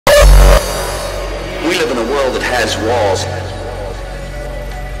We live in a world that has walls.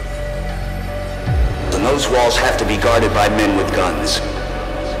 And those walls have to be guarded by men with guns.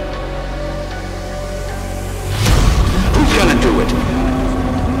 Who's gonna do it?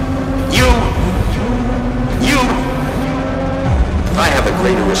 You? I have a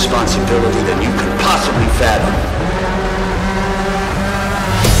greater responsibility than you can possibly fathom.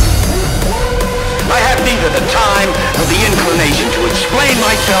 I have neither the time nor the inclination to explain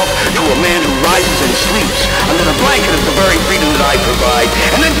myself to a man who rises and sleeps under the blanket of the very freedom that I provide,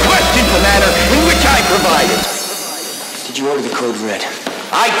 and then questions the manner in which I provide it. Did you order the code red?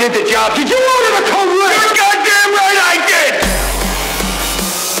 I did the job. Did you order the code red? You're goddamn right I did!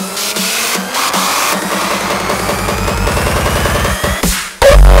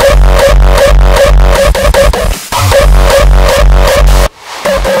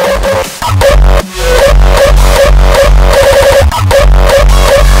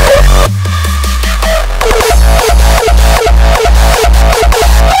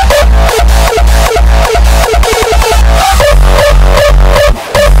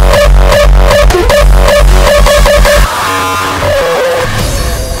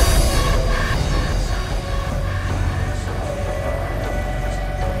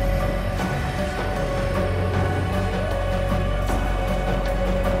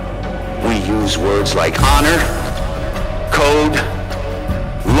 Use words like honor, code,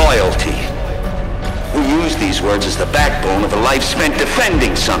 loyalty. We use these words as the backbone of a life spent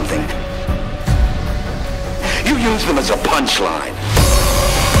defending something. You use them as a punchline.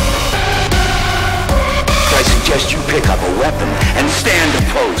 I suggest you pick up a weapon and stand a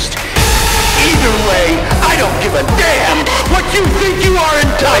post. Either way, I don't give a damn what you think you are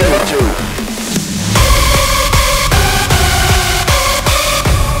entitled to.